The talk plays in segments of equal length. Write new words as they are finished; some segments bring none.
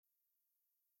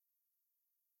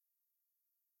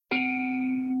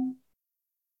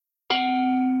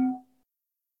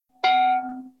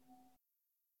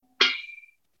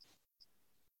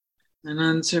An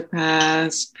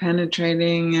unsurpassed,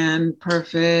 penetrating, and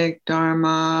perfect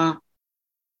Dharma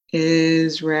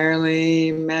is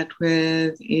rarely met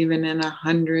with, even in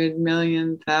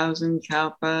 100,000,000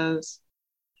 kalpas.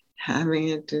 Having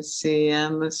it to see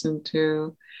and listen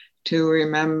to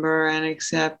remember and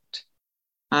accept,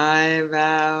 I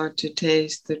vow to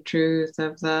taste the truth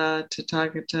of the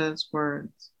Tathagata's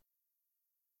words.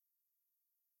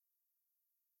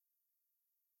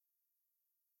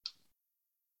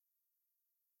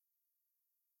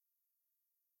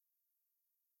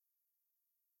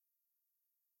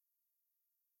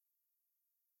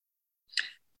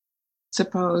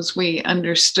 Suppose we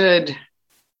understood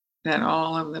that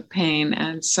all of the pain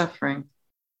and suffering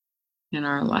in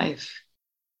our life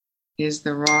is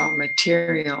the raw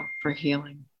material for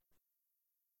healing.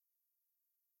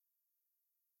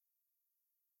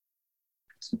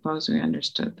 Suppose we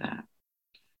understood that.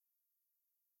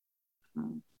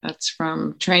 That's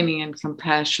from Training in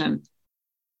Compassion,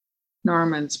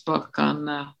 Norman's book on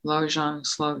the Lojong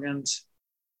slogans.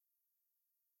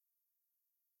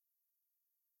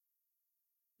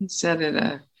 He said it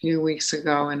a few weeks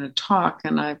ago in a talk,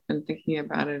 and I've been thinking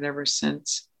about it ever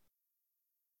since.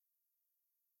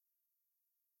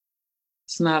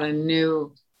 It's not a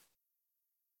new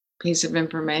piece of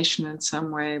information in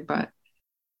some way, but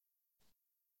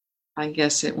I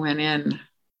guess it went in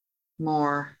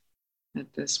more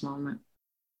at this moment.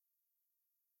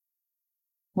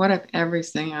 What if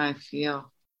everything I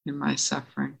feel in my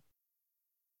suffering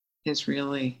is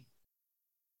really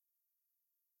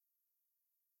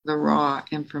the raw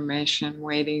information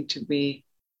waiting to be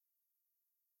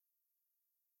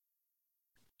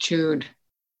chewed,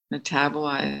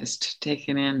 metabolized,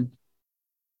 taken in,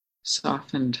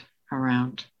 softened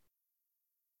around?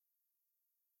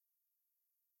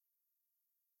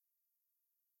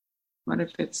 What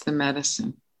if it's the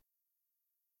medicine?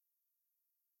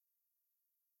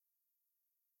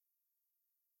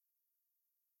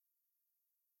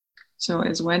 So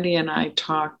as Wendy and I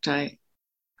talked, I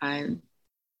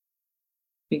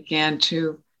began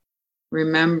to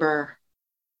remember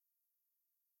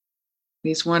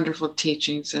these wonderful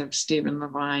teachings of Stephen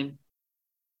Levine.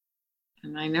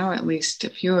 And I know at least a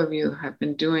few of you have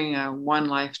been doing a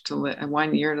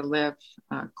 1 year to live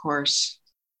course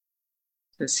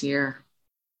this year.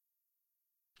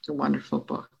 It's a wonderful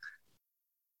book.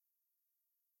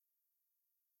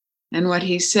 And what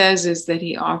he says is that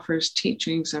he offers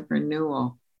teachings of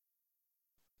renewal,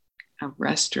 of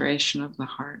restoration of the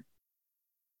heart.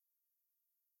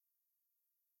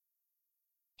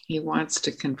 He wants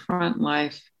to confront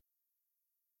life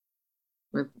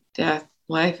with death,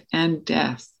 life and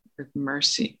death, with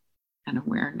mercy and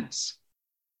awareness.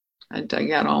 I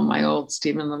dug out all my old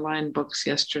Stephen Levine books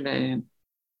yesterday and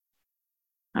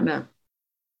kind of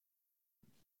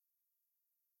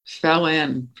fell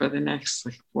in for the next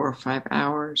 4 or 5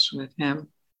 hours with him,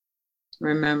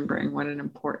 remembering what an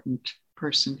important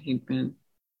person he'd been.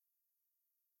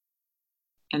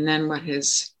 And then what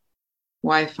his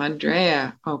wife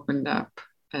Andrea opened up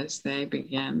as they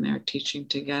began their teaching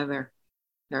together.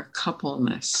 Their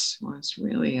coupleness was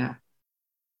really a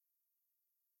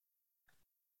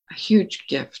huge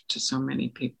gift to so many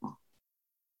people.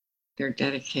 Their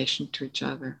dedication to each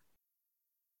other.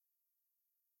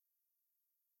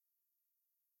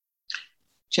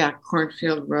 Jack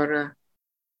Kornfield wrote a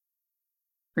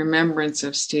remembrance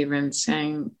of Stephen,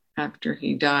 saying after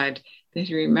he died that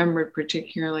he remembered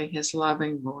particularly his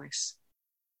loving voice,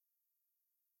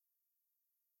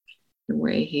 the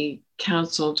way he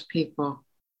counseled people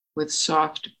with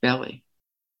soft belly.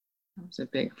 That was a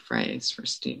big phrase for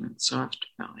Stephen, soft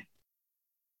belly.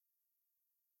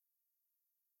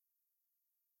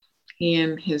 He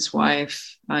and his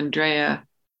wife, Andrea,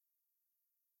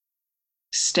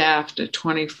 staffed a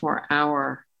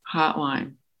 24-hour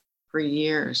hotline for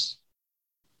years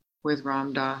with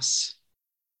Ram Dass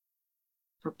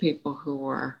for people who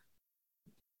were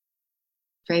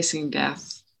facing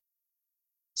death,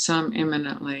 some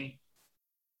imminently,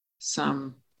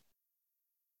 some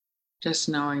just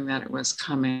knowing that it was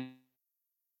coming,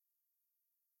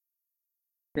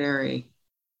 very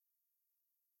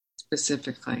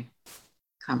specifically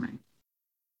coming.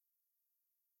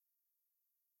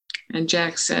 And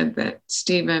Jack said that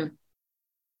Stephen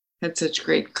had such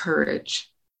great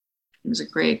courage. He was a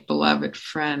great beloved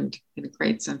friend and a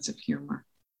great sense of humor.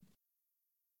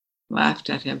 Laughed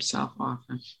at himself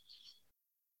often.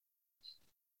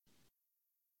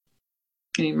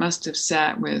 And he must have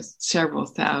sat with several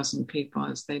thousand people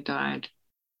as they died.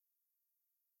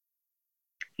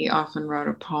 He often wrote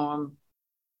a poem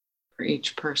for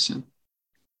each person.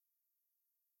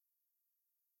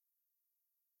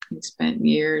 We spent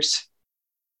years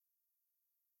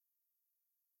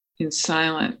in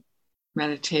silent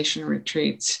meditation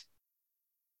retreats.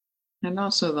 And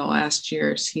also the last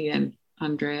years he and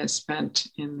Andrea spent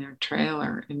in their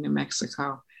trailer in New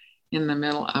Mexico in the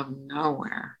middle of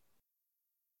nowhere,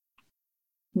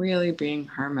 really being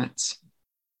hermits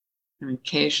and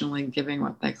occasionally giving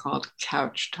what they called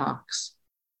couch talks.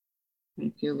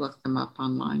 If you look them up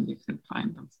online, you can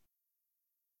find them.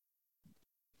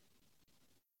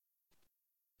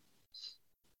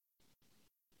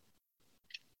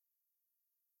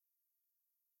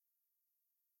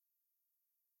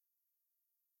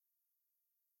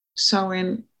 So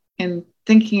in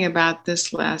thinking about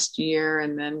this last year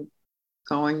and then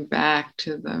going back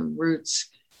to the roots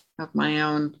of my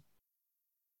own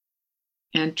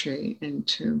entry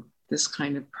into this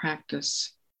kind of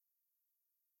practice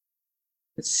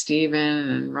with Stephen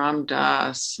and Ram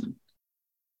Dass and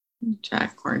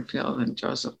Jack Kornfield and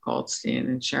Joseph Goldstein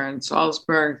and Sharon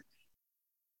Salzberg,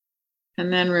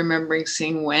 and then remembering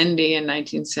seeing Wendy in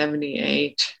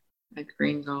 1978 at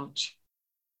Green Gulch,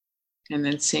 and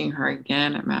then seeing her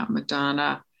again at Mount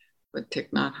Madonna with Thich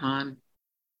Nhat Hanh.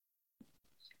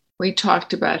 We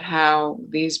talked about how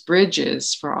these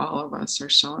bridges for all of us are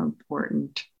so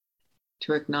important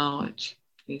to acknowledge,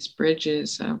 these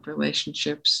bridges of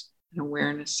relationships and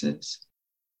awarenesses.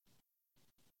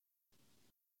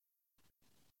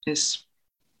 This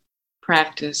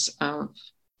practice of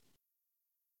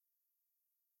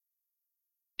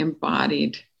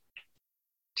embodied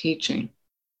teaching,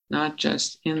 not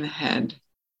just in the head,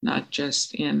 not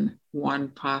just in one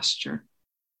posture,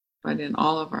 but in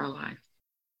all of our life.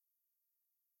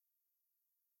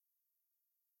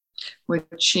 Which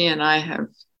she and I have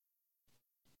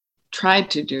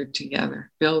tried to do together,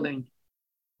 building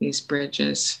these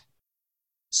bridges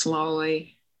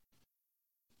slowly,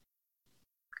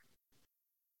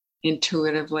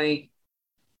 intuitively,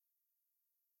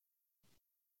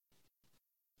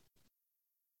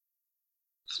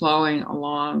 flowing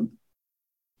along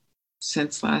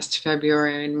since last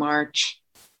February and March,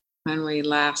 when we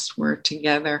last were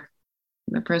together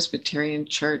in the Presbyterian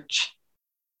Church,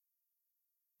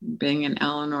 being in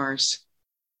Eleanor's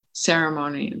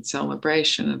ceremony and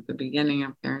celebration at the beginning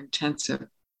of their intensive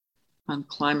on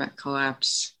climate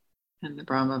collapse and the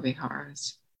Brahma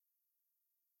Viharas.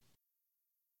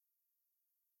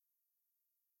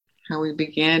 How we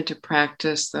began to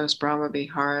practice those Brahma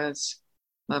Viharas,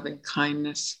 loving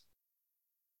kindness,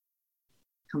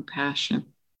 compassion,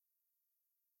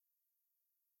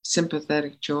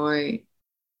 sympathetic joy,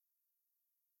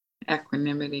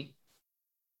 equanimity.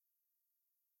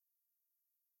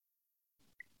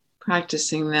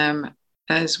 Practicing them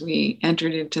as we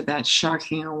entered into that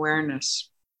shocking awareness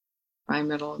by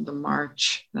middle of the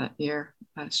March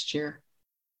last year,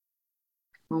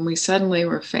 when we suddenly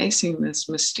were facing this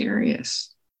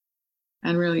mysterious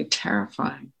and really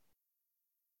terrifying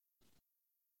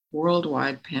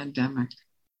worldwide pandemic.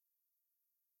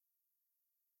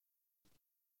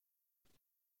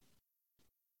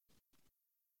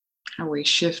 How we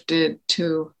shifted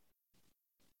to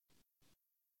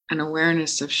an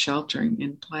awareness of sheltering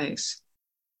in place,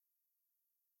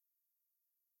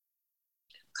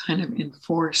 kind of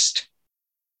enforced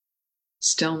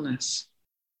stillness.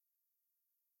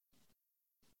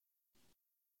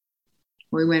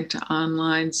 We went to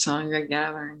online Sangha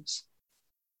gatherings.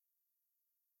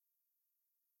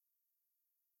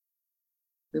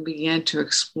 We began to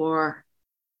explore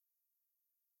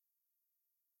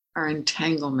our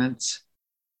entanglements,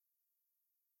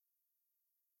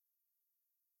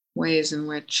 ways in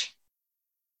which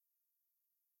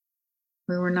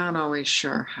we were not always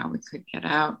sure how we could get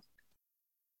out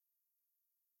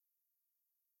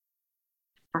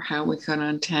or how we could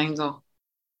untangle.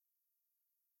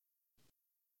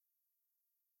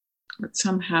 But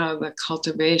somehow the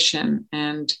cultivation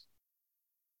and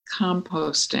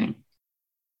composting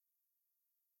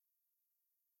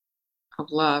of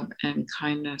love and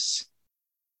kindness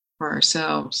for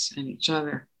ourselves and each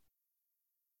other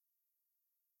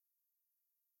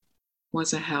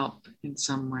was a help in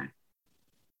some way.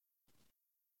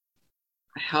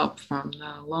 A help from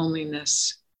the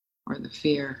loneliness or the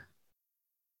fear,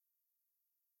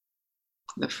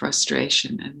 the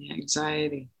frustration and the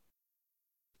anxiety.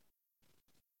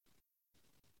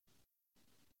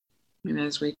 And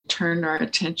as we turned our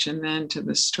attention then to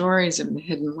the stories of the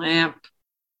hidden lamp,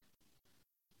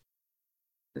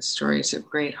 the stories of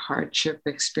great hardship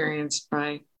experienced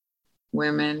by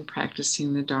women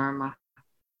practicing the Dharma,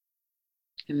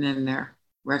 and then their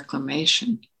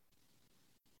reclamation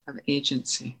of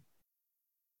agency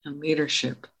and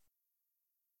leadership,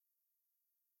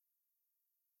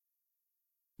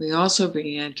 we also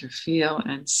began to feel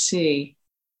and see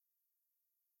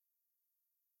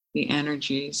the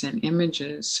energies and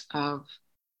images of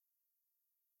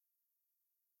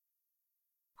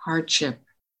hardship,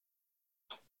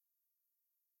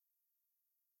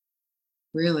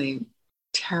 really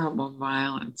terrible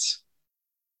violence,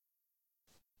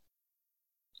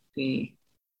 the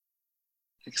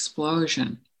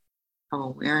explosion of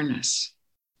awareness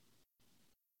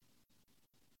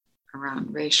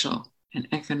around racial and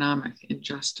economic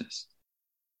injustice.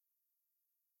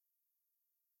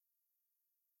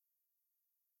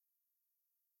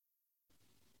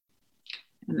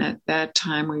 And at that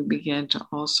time, we began to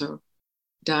also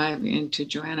dive into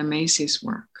Joanna Macy's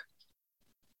work.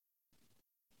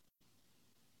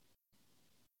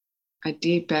 A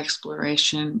deep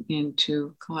exploration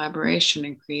into collaboration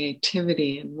and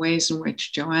creativity and ways in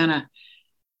which Joanna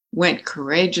went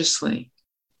courageously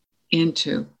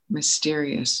into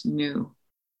mysterious new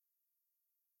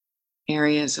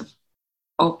areas of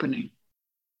opening,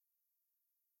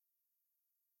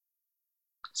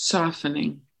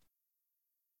 softening,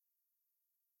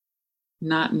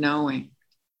 not knowing,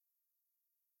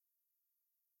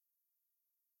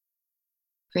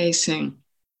 facing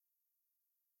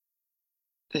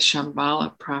the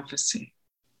Shambhala prophecy.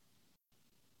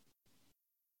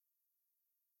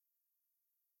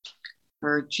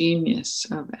 Her genius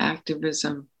of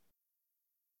activism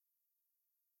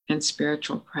and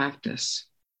spiritual practice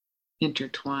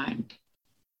intertwined,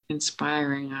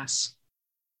 inspiring us.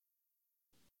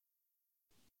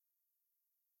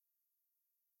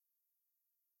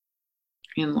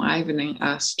 Enlivening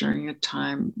us during a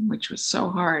time which was so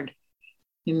hard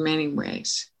in many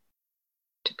ways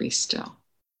to be still,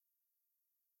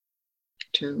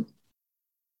 to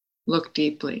look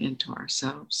deeply into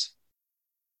ourselves.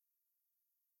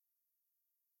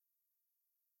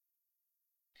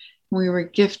 We were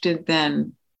gifted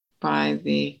then by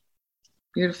the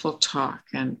beautiful talk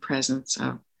and presence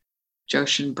of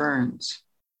Jaune Burns,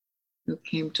 who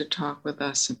came to talk with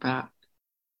us about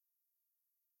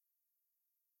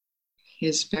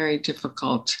his very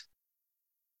difficult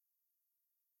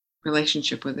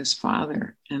relationship with his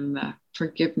father and the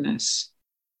forgiveness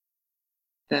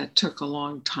that took a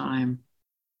long time,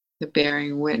 the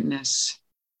bearing witness,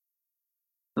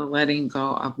 the letting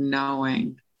go of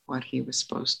knowing what he was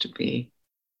supposed to be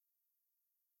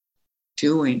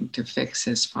doing to fix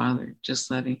his father,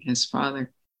 just letting his father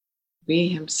be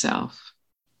himself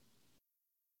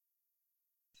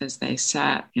as they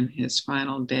sat in his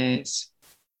final days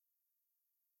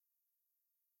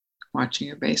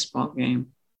watching a baseball game,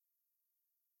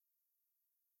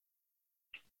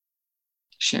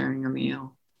 sharing a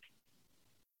meal.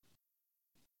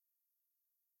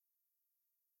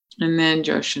 And then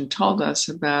Jaune told us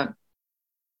about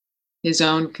his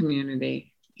own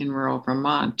community in rural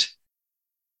Vermont,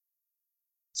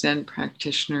 Zen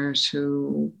practitioners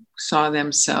who saw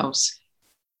themselves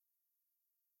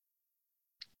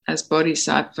as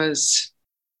bodhisattvas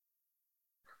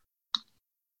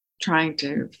trying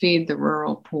to feed the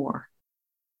rural poor,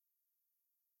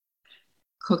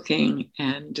 cooking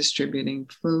and distributing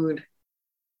food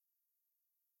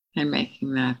and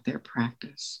making that their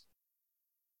practice,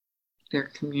 their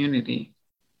community.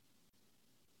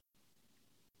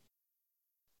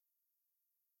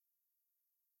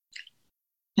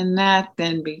 And that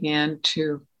then began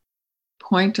to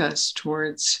point us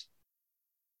towards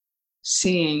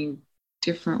seeing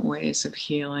different ways of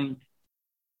healing,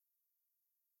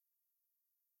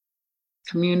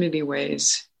 community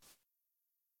ways,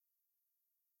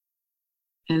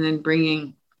 and then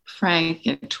bringing Frank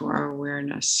into our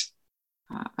awareness,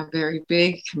 a very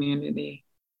big community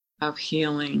of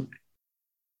healing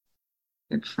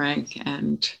that Frank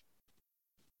and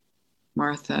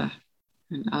Martha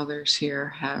and others here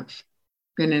have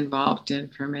been involved in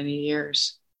for many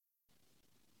years.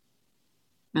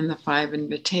 And the 5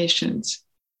 invitations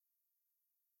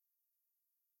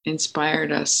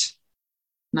inspired us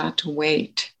not to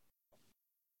wait,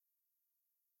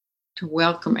 to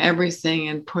welcome everything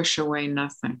and push away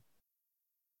nothing,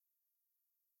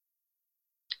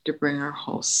 to bring our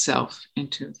whole self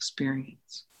into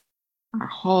experience, our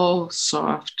whole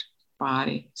soft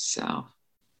body self,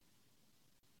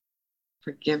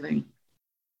 forgiving,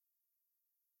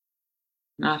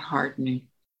 not hardening.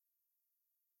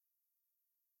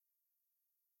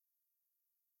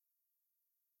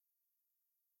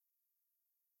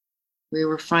 We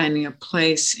were finding a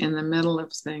place in the middle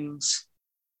of things,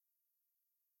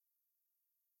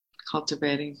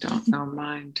 cultivating don't know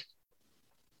mind.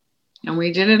 And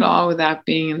we did it all without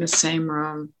being in the same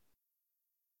room,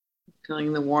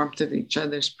 feeling the warmth of each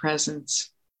other's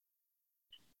presence,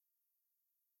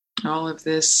 All of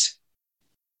this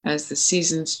as the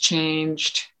seasons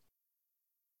changed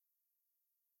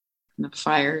and the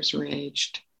fires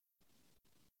raged.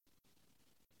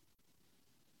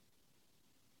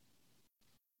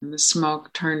 And the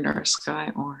smoke turned our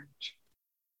sky orange.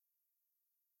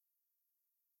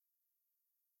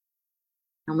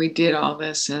 And we did all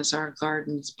this as our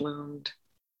gardens bloomed.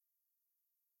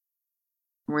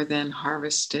 Were then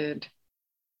harvested.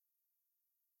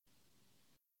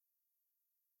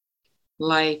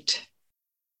 Light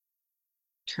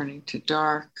turning to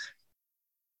dark,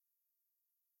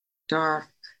 dark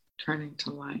turning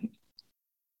to light.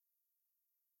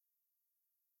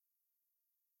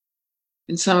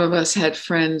 And some of us had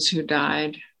friends who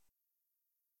died,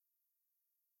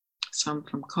 some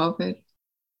from COVID,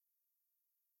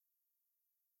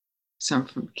 some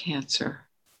from cancer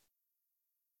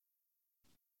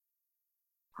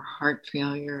or heart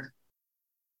failure.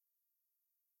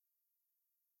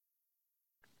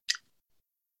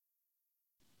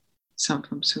 Some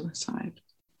from suicide.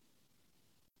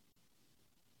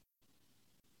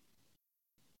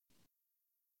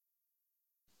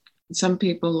 And some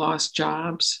people lost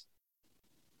jobs,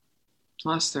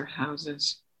 lost their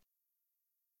houses.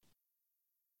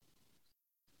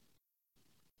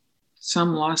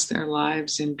 Some lost their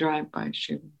lives in drive-by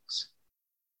shootings.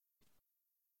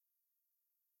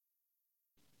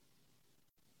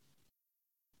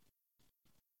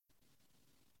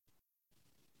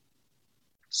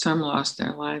 Some lost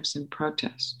their lives in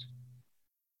protest.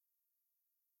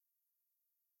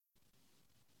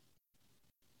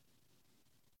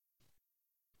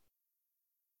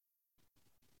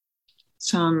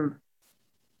 Some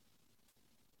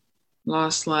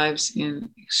lost lives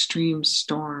in extreme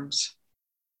storms.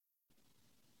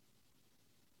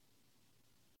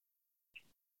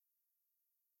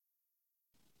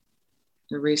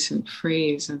 The recent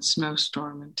freeze and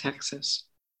snowstorm in Texas.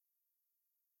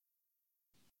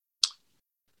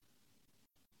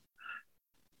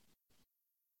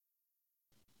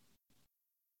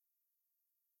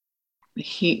 The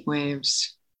heat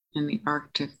waves in the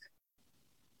Arctic,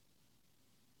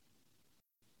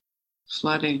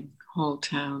 flooding whole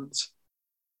towns,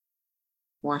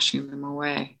 washing them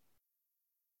away.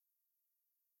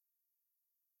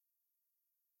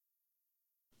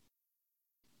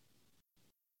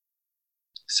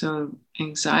 So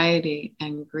anxiety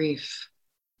and grief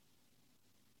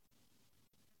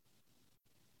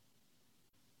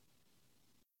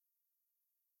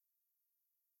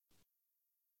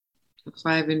the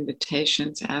 5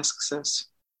 invitations asks us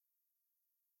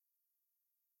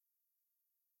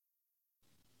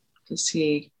to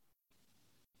see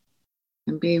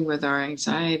and be with our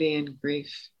anxiety and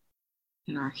grief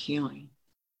in our healing,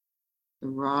 the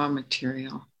raw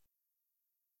material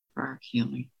for our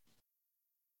healing.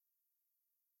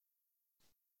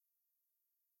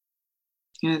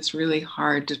 And it's really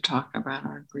hard to talk about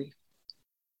our grief.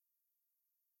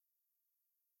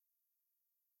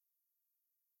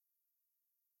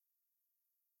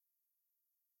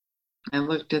 I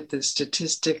looked at the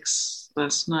statistics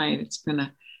last night. It's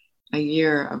been a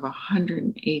year of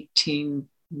 118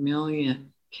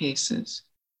 million cases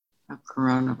of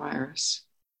coronavirus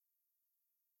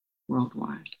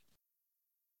worldwide.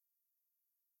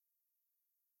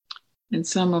 And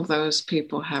some of those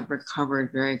people have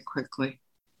recovered very quickly.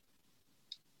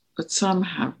 But some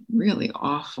have really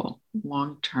awful,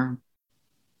 long-term,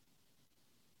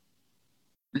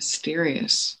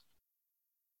 mysterious,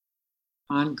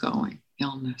 ongoing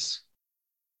illness.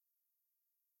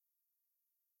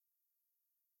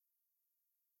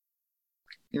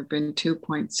 There have been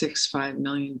 2.65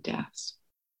 million deaths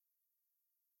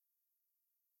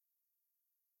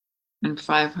and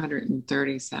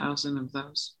 530,000 of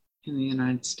those in the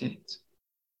United States.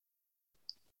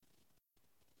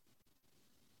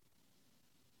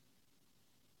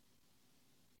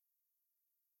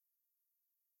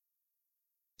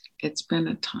 It's been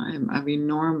a time of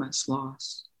enormous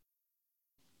loss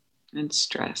and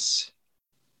stress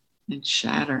and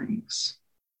shatterings.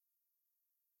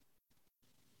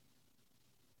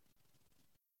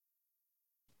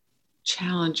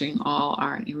 Challenging all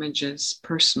our images,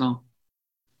 personal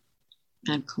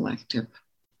and collective.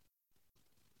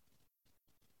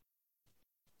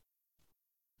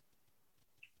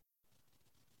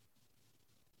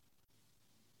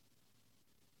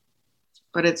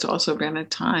 But it's also been a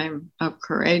time of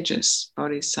courageous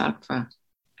bodhisattva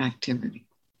activity.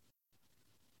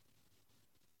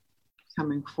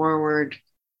 Coming forward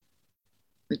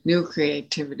with new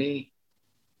creativity,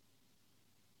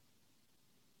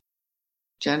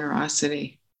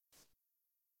 generosity,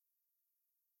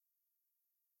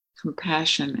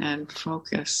 compassion and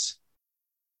focus.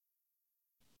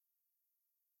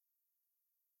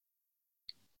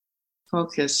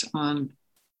 Focus on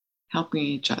helping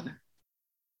each other,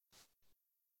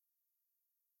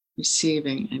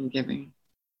 receiving and giving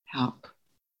help.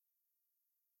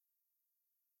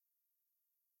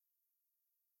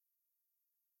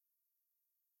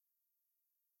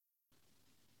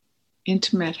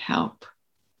 Intimate help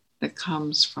that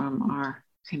comes from our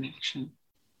connection.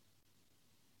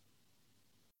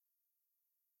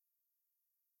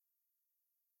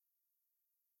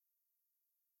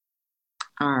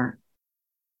 Our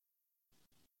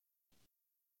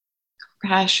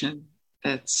compassion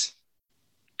that's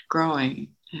growing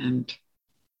and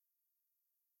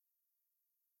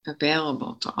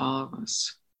available to all of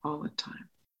us all the time.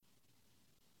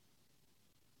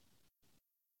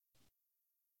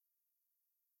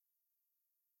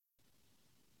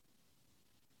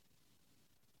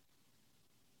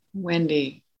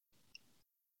 Wendy,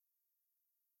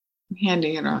 I'm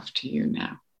handing it off to you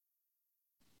now.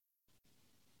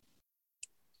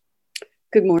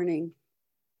 Good morning.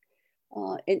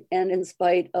 And in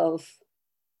spite of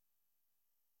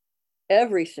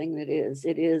everything that is,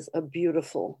 it is a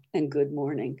beautiful and good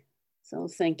morning. So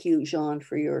thank you, Jaune,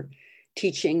 for your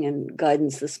teaching and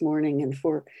guidance this morning and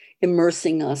for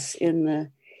immersing us in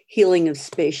the healing of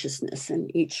spaciousness and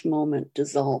each moment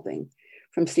dissolving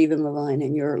from Stephen Levine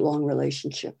and your long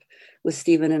relationship with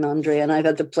Stephen and Andrea. And I've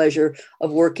had the pleasure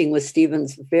of working with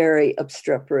Stephen's very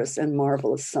obstreperous and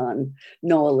marvelous son,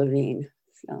 Noah Levine.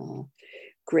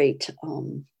 Great,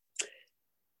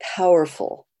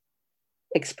 powerful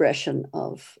expression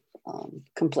of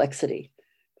complexity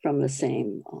from the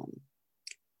same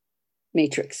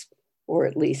matrix, or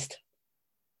at least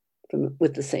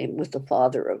with the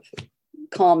father of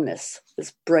calmness,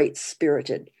 this bright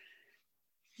spirited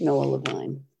Noah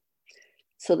Levine.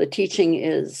 So the teaching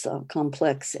is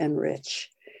complex and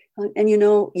rich.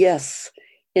 And yes,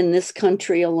 in this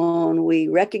country alone, we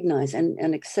recognize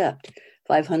and accept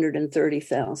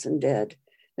 530,000 dead.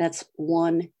 That's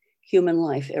one human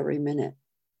life every minute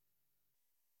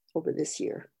over this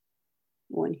year.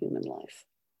 One human life.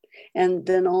 And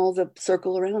then all the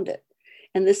circle around it.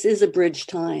 And this is a bridge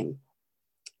time.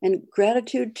 And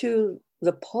gratitude to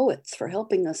the poets for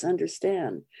helping us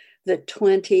understand that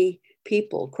 20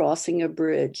 people crossing a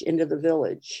bridge into the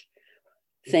village.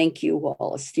 Thank you,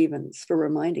 Wallace Stevens, for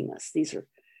reminding us. These are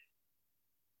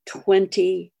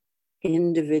 20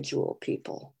 individual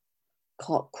people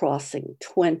crossing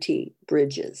 20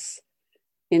 bridges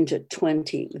into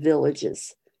 20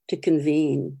 villages to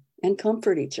convene and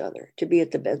comfort each other, to be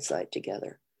at the bedside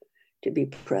together, to be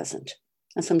present.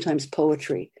 And sometimes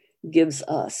poetry gives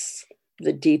us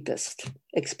the deepest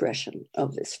expression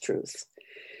of this truth.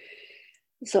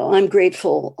 So I'm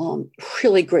grateful,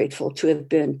 really grateful to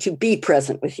be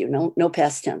present with you. No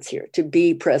past tense here, to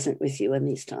be present with you in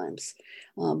these times,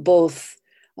 both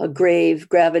a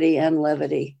gravity and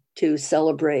levity, to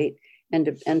celebrate and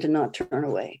to not turn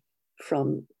away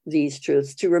from these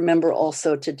truths. To remember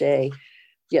also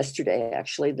yesterday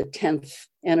actually, the 10th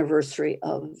anniversary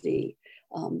of the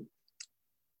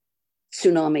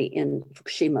tsunami in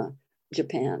Fukushima,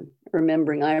 Japan.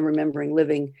 Remembering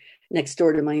living next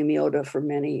door to Mayumi Oda for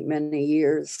many, many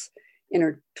years,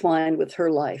 intertwined with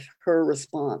her life, her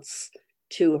response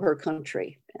to her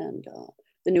country and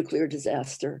the nuclear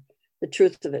disaster, the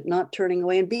truth of it, not turning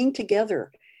away and being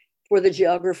together for the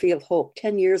geography of hope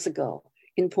 10 years ago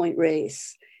in Point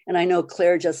Reyes. And I know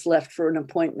Claire just left for an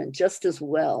appointment just as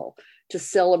well to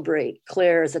celebrate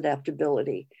Claire's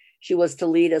adaptability. She was to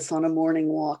lead us on a morning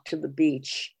walk to the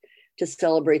beach to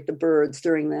celebrate the birds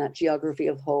during that geography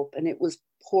of hope. And it was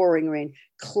pouring rain,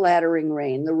 clattering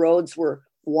rain. The roads were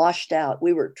washed out.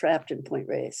 We were trapped in Point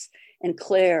Reyes. And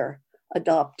Claire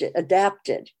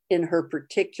adapted in her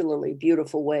particularly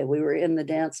beautiful way. We were in the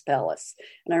dance palace.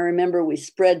 And I remember we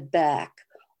spread back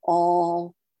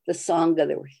all the Sangha.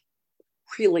 There were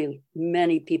really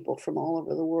many people from all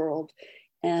over the world.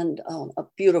 And a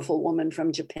beautiful woman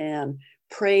from Japan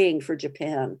praying for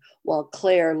Japan while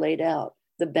Claire laid out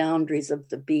the boundaries of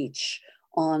the beach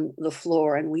on the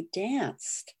floor. And we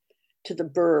danced to the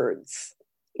birds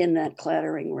in that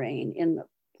clattering rain, in the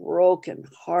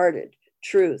broken-hearted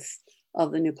truth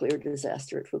of the nuclear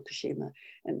disaster at Fukushima.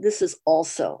 And this is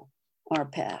also our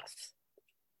path.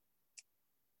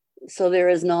 So there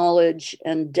is knowledge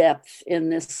and depth in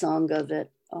this Sangha that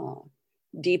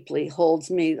deeply holds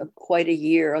me. Quite a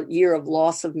year of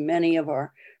loss of many of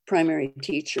our primary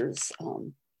teachers,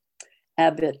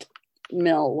 Abbott,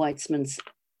 Mel Weitzman's,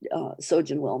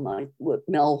 Sojin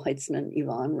Mel Weitzman,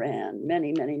 Yvonne Rand,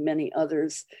 many, many, many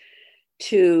others,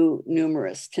 too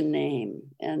numerous to name.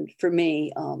 And for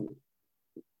me,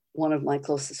 one of my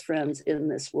closest friends in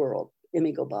this world,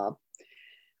 Imigo Bob,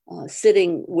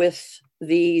 sitting with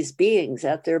these beings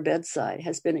at their bedside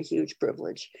has been a huge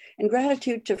privilege. And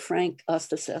gratitude to Frank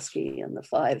Ostaseski and the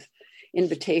 5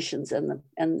 invitations and the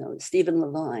Stephen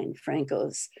Levine,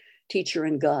 Franco's teacher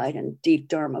and guide and deep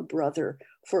Dharma brother,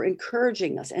 for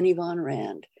encouraging us, and Yvonne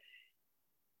Rand.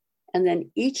 And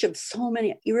then each of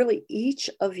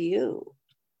you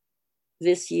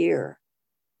this year,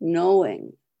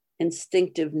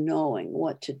 instinctive knowing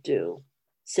what to do,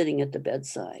 sitting at the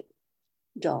bedside.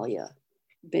 Dahlia,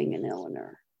 Bing and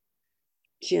Eleanor,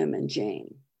 Jim and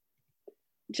Jane,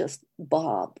 just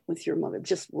Bob with your mother,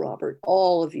 just Robert,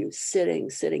 all of you sitting,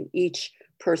 each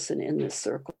person in this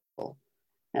circle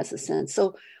has a sense.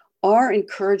 So our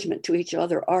encouragement to each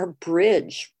other, our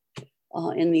bridge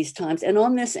in these times, and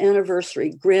on this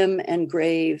anniversary, grim and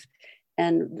grave,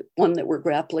 and one that we're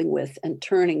grappling with and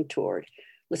turning toward,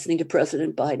 listening to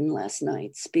President Biden last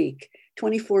night speak,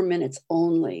 24 minutes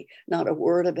only, not a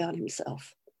word about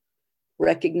himself,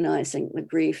 recognizing the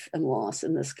grief and loss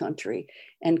in this country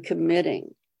and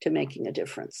committing to making a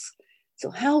difference. So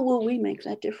how will we make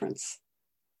that difference?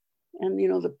 And,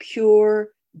 the pure,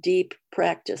 deep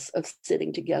practice of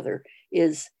sitting together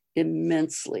is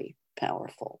immensely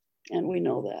powerful. And we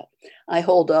know that. I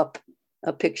hold up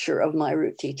a picture of my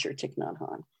root teacher, Thich Nhat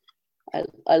Hanh.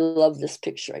 I love this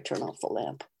picture. I turn off the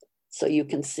lamp so you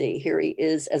can see. Here he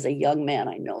is as a young man.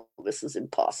 I know this is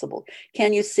impossible.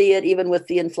 Can you see it even with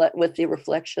the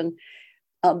reflection?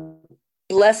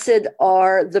 Blessed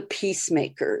are the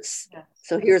peacemakers. Yes.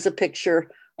 So here's a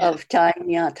picture of Thich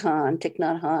Nhat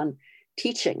Hanh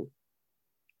teaching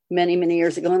many, many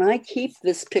years ago. And I keep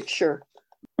this picture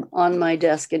on my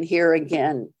desk, and here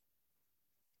again.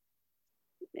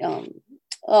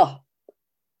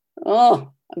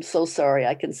 I'm so sorry.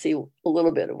 I can see a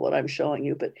little bit of what I'm showing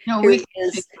you, but no, here it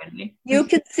is. You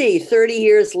can see 30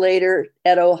 years later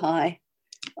at Ojai,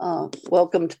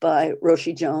 welcomed by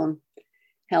Roshi Jaune,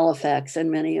 Halifax,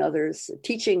 and many others,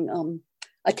 teaching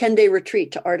a 10-day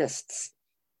retreat to artists.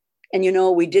 And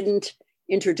we didn't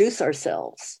introduce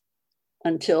ourselves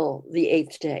until the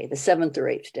 8th day, the 7th or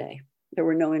 8th day. There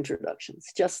were no introductions,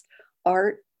 just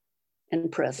art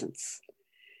and presence.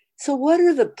 So what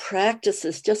are the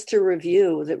practices, just to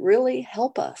review, that really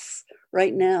help us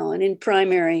right now? And in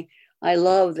primary, I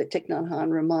love that Thich Nhat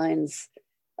Hanh reminds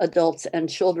adults and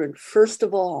children, first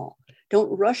of all,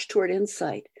 don't rush toward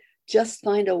insight. Just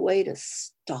find a way to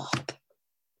stop.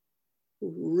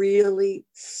 Really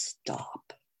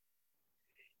stop.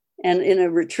 And in a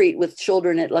retreat with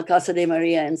children at La Casa de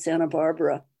Maria in Santa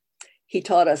Barbara, he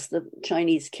taught us the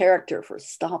Chinese character for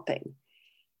stopping.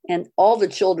 And all the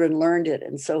children learned it.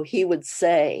 And so he would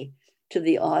say to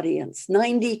the audience,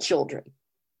 90 children,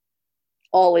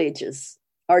 all ages.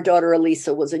 Our daughter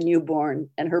Elisa was a newborn,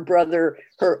 and her brother,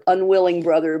 her unwilling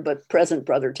brother, but present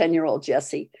brother, 10-year-old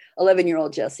Jesse,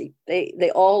 11-year-old Jesse,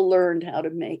 they all learned how to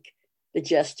make the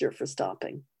gesture for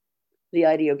stopping, the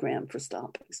ideogram for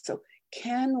stopping. So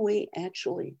can we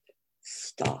actually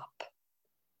stop,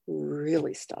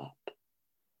 really stop,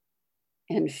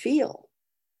 and feel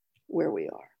where we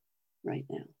are right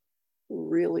now?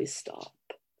 Really stop.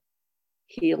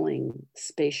 Healing,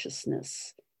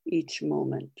 spaciousness, each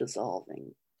moment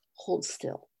dissolving. Hold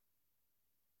still.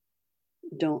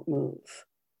 Don't move.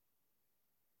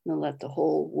 And let the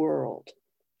whole world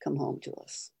come home to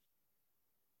us.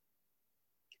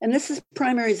 And this is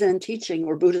primary Zen teaching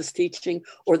or Buddhist teaching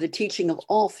or the teaching of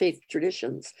all faith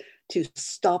traditions, to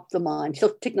stop the mind.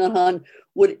 Thich Nhat Hanh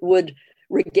would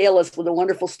regale us with a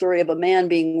wonderful story of a man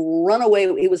being run away.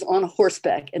 He was on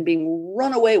horseback and being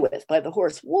run away with by the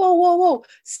horse. Whoa, whoa, whoa,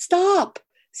 stop,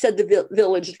 said the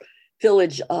village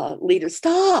leader.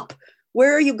 Stop,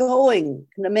 where are you going?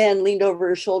 And the man leaned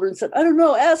over his shoulder and said, I don't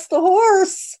know, ask the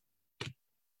horse.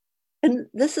 And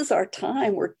this is our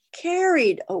time. We're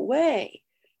carried away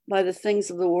by the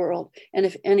things of the world. And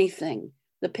if anything,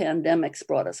 the pandemic's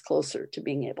brought us closer to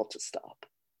being able to stop.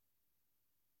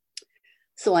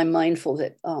 So I'm mindful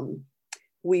that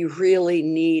we really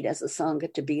need, as a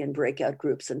Sangha, to be in breakout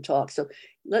groups and talk. So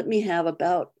let me have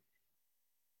about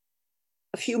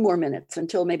a few more minutes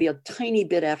until maybe a tiny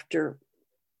bit after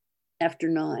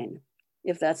 9,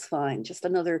 if that's fine, just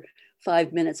another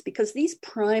 5 minutes, because these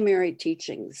primary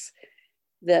teachings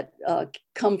that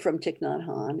come from Thich Nhat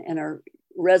Hanh and are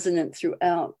resonant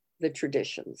throughout the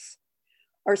traditions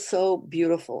are so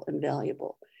beautiful and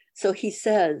valuable. So he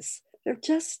says, they're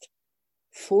just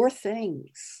 4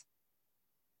 things.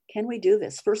 Can we do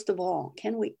this? First of all,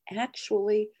 can we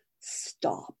actually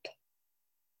stop?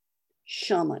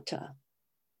 Shamatha,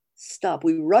 stop.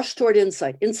 We rush toward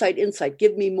insight, insight,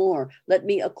 give me more. Let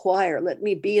me acquire, let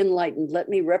me be enlightened, let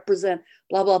me represent,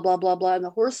 blah, blah, blah, blah, blah. And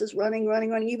the horse is running,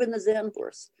 even the Zen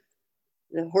horse.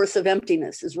 The horse of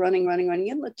emptiness is running,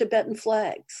 even the Tibetan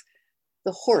flags.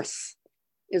 The horse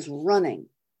is running.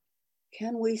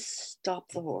 Can we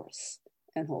stop the horse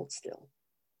and hold still?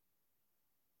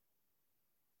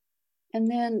 And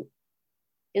then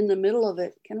in the middle of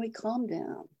it, can we calm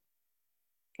down?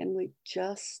 Can we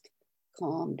just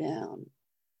calm down?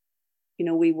 You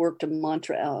know, we worked a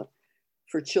mantra out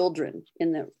for children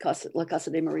in the La Casa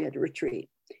de Maria retreat,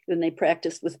 and they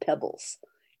practiced with pebbles.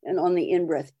 And on the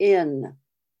in-breath, in,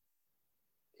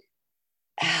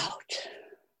 out.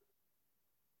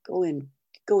 Go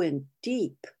in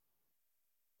deep,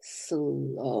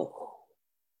 slow,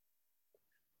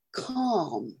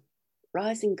 calm,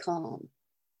 rising calm,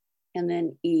 and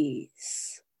then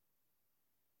ease.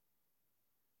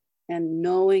 And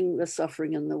knowing the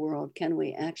suffering in the world, can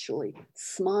we actually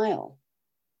smile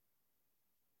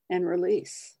and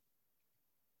release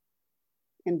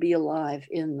and be alive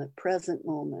in the present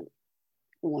moment,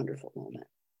 a wonderful moment?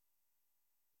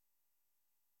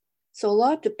 So a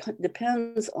lot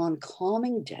depends on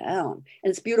calming down. And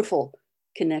it's beautiful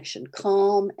connection,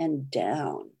 calm and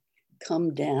down,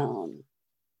 come down.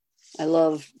 I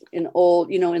love in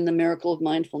the Miracle of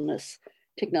Mindfulness,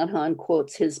 Thich Nhat Hanh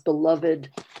quotes his beloved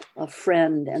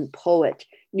friend and poet,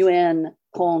 Nguyen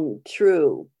Quang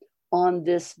Tru, on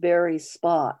this very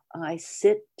spot, I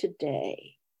sit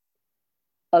today.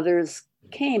 Others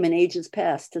came in ages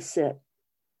past to sit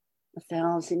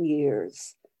 1,000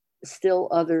 years. Still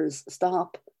others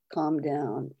stop, calm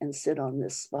down, and sit on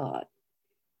this spot.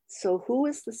 So who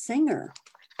is the singer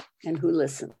and who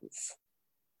listens?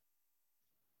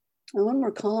 And when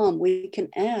we're calm, we can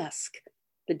ask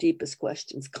the deepest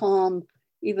questions. Calm,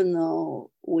 even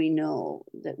though we know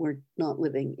that we're not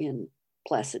living in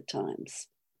placid times.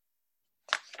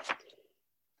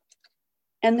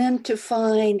 And then to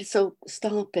find, so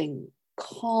stopping,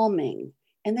 calming,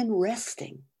 and then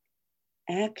resting,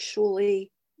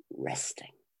 actually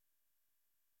resting.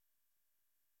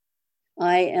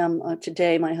 I am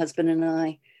today, my husband and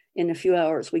I, in a few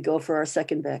hours, we go for our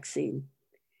second vaccine.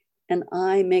 And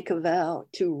I make a vow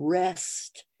to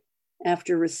rest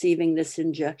after receiving this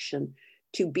injection,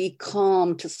 to be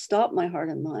calm, to stop my heart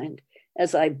and mind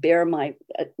as I bear my,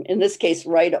 in this case,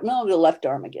 the left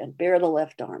arm again, bear the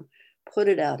left arm, put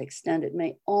it out, extend it.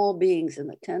 May all beings in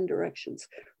the 10 directions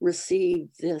receive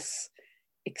this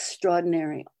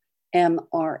extraordinary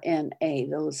mRNA,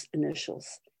 those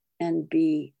initials, and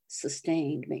be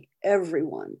sustained. May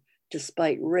everyone,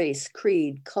 despite race,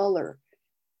 creed, color,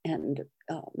 and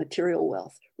material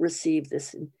wealth, receive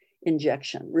this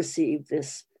injection, receive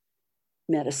this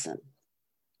medicine,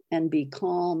 and be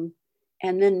calm.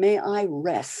 And then may I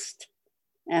rest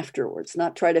afterwards,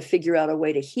 not try to figure out a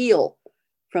way to heal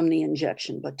from the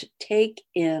injection, but to take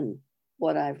in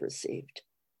what I've received.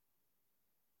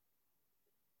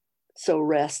 So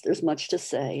rest, there's much to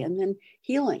say. And then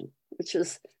healing, which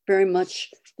is very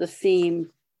much the theme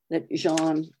that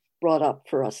Jaune brought up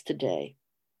for us today.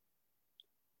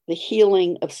 The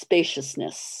healing of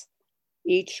spaciousness,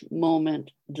 each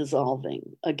moment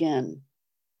dissolving, again,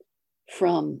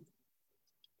 from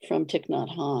Thich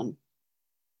Nhat Hanh,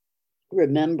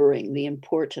 remembering the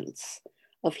importance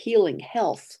of healing,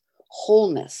 health,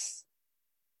 wholeness.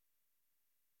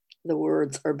 The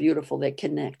words are beautiful, they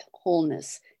connect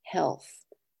wholeness, health,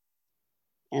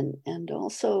 and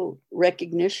also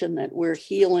recognition that we're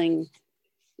healing.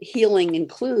 Healing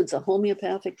includes a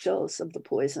homeopathic dose of the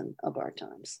poison of our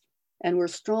times. And we're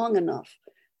strong enough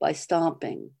by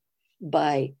stopping,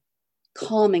 by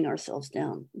calming ourselves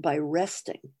down, by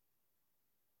resting,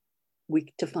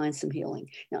 to find some healing.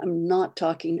 Now, I'm not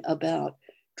talking about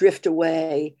drift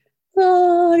away,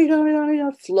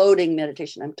 floating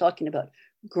meditation. I'm talking about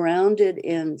grounded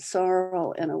in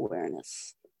sorrow and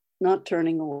awareness, not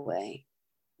turning away.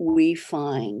 We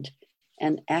find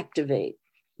and activate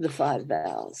the 5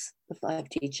 vows, the 5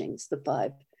 teachings, the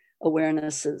 5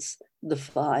 awarenesses, the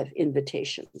 5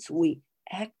 invitations. We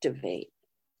activate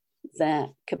that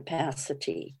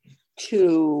capacity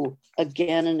to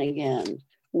again and again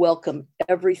welcome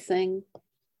everything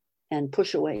and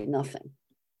push away nothing.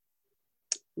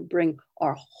 Bring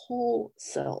our whole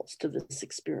selves to this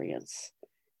experience,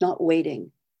 not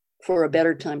waiting for a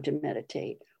better time to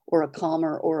meditate or a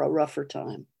calmer or a rougher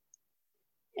time,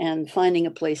 and finding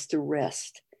a place to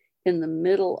rest in the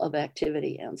middle of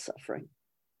activity and suffering.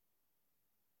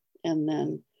 And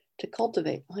then to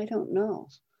cultivate, I don't know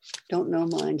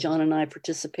mine. Jaune and I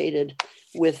participated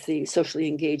with the socially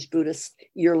engaged Buddhist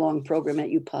year-long program at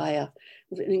Upaya,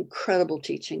 was an incredible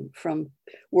teaching from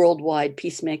worldwide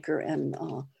peacemaker and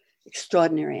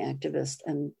extraordinary activist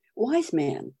and wise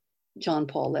man, John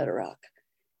Paul Lederach.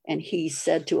 And he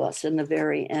said to us in the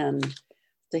very end,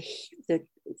 the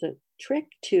trick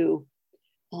to,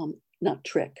 not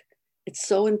trick, it's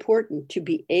so important to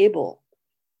be able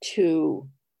to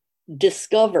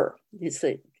discover,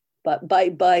 but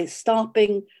by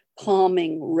stopping,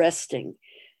 calming, resting,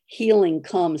 healing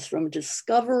comes from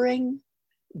discovering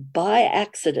by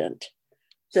accident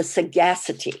the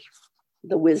sagacity,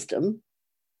 the wisdom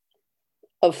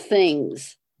of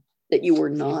things that you were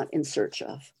not in search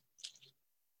of.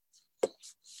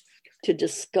 To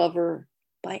discover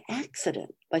by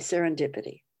accident, by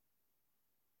serendipity.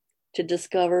 To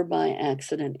discover by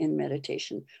accident in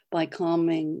meditation, by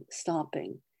calming,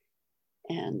 stopping,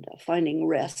 and finding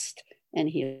rest and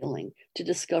healing. To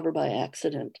discover by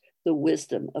accident the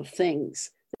wisdom of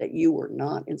things that you were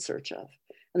not in search of.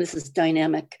 And this is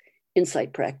dynamic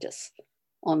insight practice.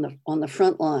 On the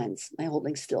front lines, by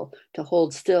holding still. To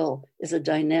hold still is a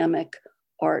dynamic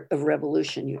art of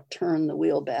revolution. You turn the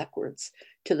wheel backwards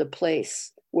to the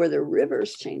place where the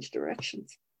rivers change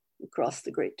directions across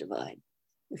the Great Divide.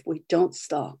 If we don't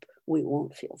stop, we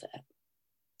won't feel that.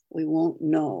 We won't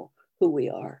know who we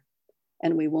are,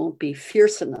 and we won't be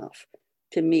fierce enough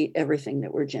to meet everything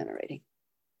that we're generating.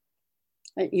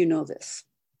 You know this.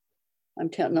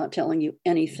 I'm not telling you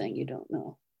anything you don't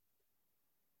know.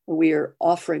 We are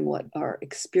offering what our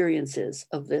experience is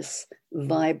of this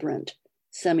vibrant,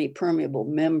 semi-permeable,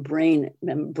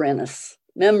 membranous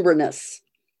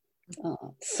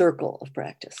circle of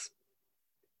practice.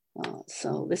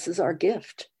 So this is our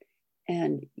gift.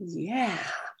 And yeah,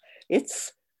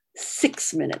 it's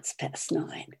 6 minutes past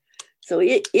 9. So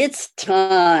it's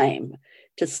time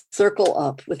to circle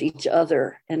up with each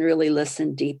other and really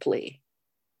listen deeply.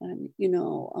 And,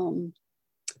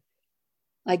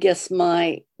 I guess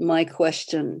my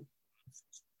question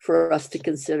for us to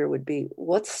consider would be,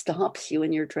 what stops you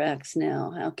in your tracks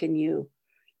now? How can you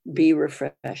be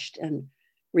refreshed and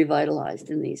revitalized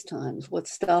in these times? What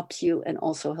stops you and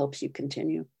also helps you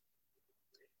continue?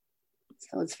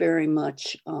 So it's very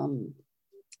much, and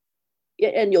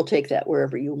you'll take that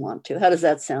wherever you want to. How does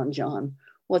that sound, John?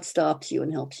 What stops you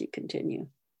and helps you continue?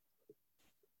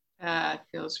 That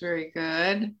feels very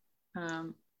good.